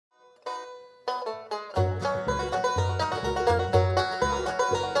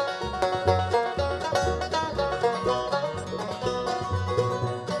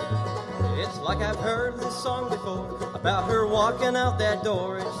About her walking out that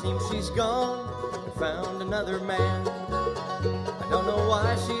door, it seems she's gone and found another man. I don't know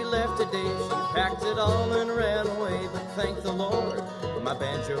why she left today, she packed it all and ran away, but thank the Lord, my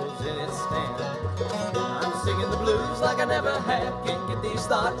banjo's in its stand. I'm singing the blues like I never have, can't get these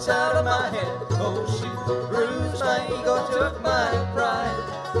thoughts out of my head. Oh, she bruised my ego, took my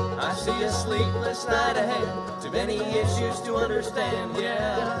pride. I see a sleepless night ahead, too many issues to understand.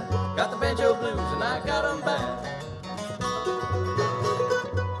 Yeah, got the banjo blues and I got them bad.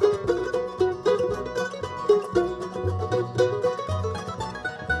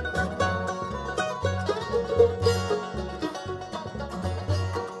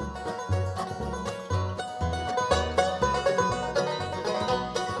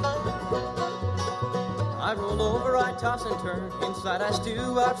 I roll over, I toss and turn. Inside I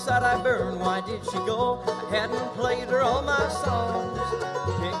stew, outside I burn. Why did she go? I hadn't played her all my songs.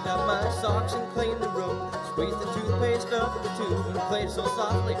 Picked up my socks and cleaned the room. Squeezed the toothpaste up the tube and played so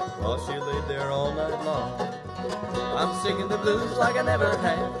softly while she laid there all night long. I'm singing the blues like I never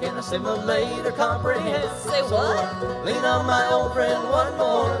have. Can't assimilate or comprehend. Say what? So lean on my old friend one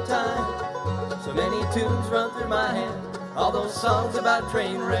more time. So many tunes run through my head. All those songs about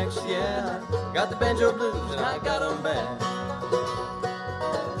train wrecks, yeah. Got the banjo blues and I got them bad.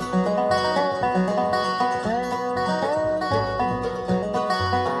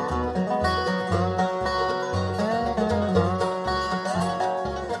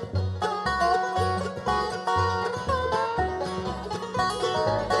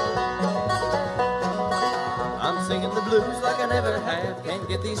 I'm singing the blues like I never have. Can't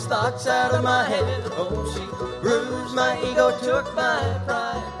get these thoughts out of my head. Oh, she bruised my ego, took my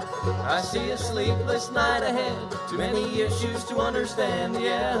pride. I see a sleepless night ahead, too many issues to understand.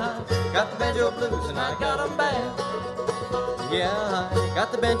 Yeah, got the banjo blues and I got them bad. Yeah, I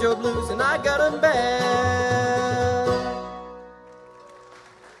got the banjo blues and I got them bad.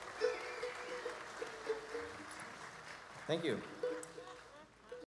 Thank you.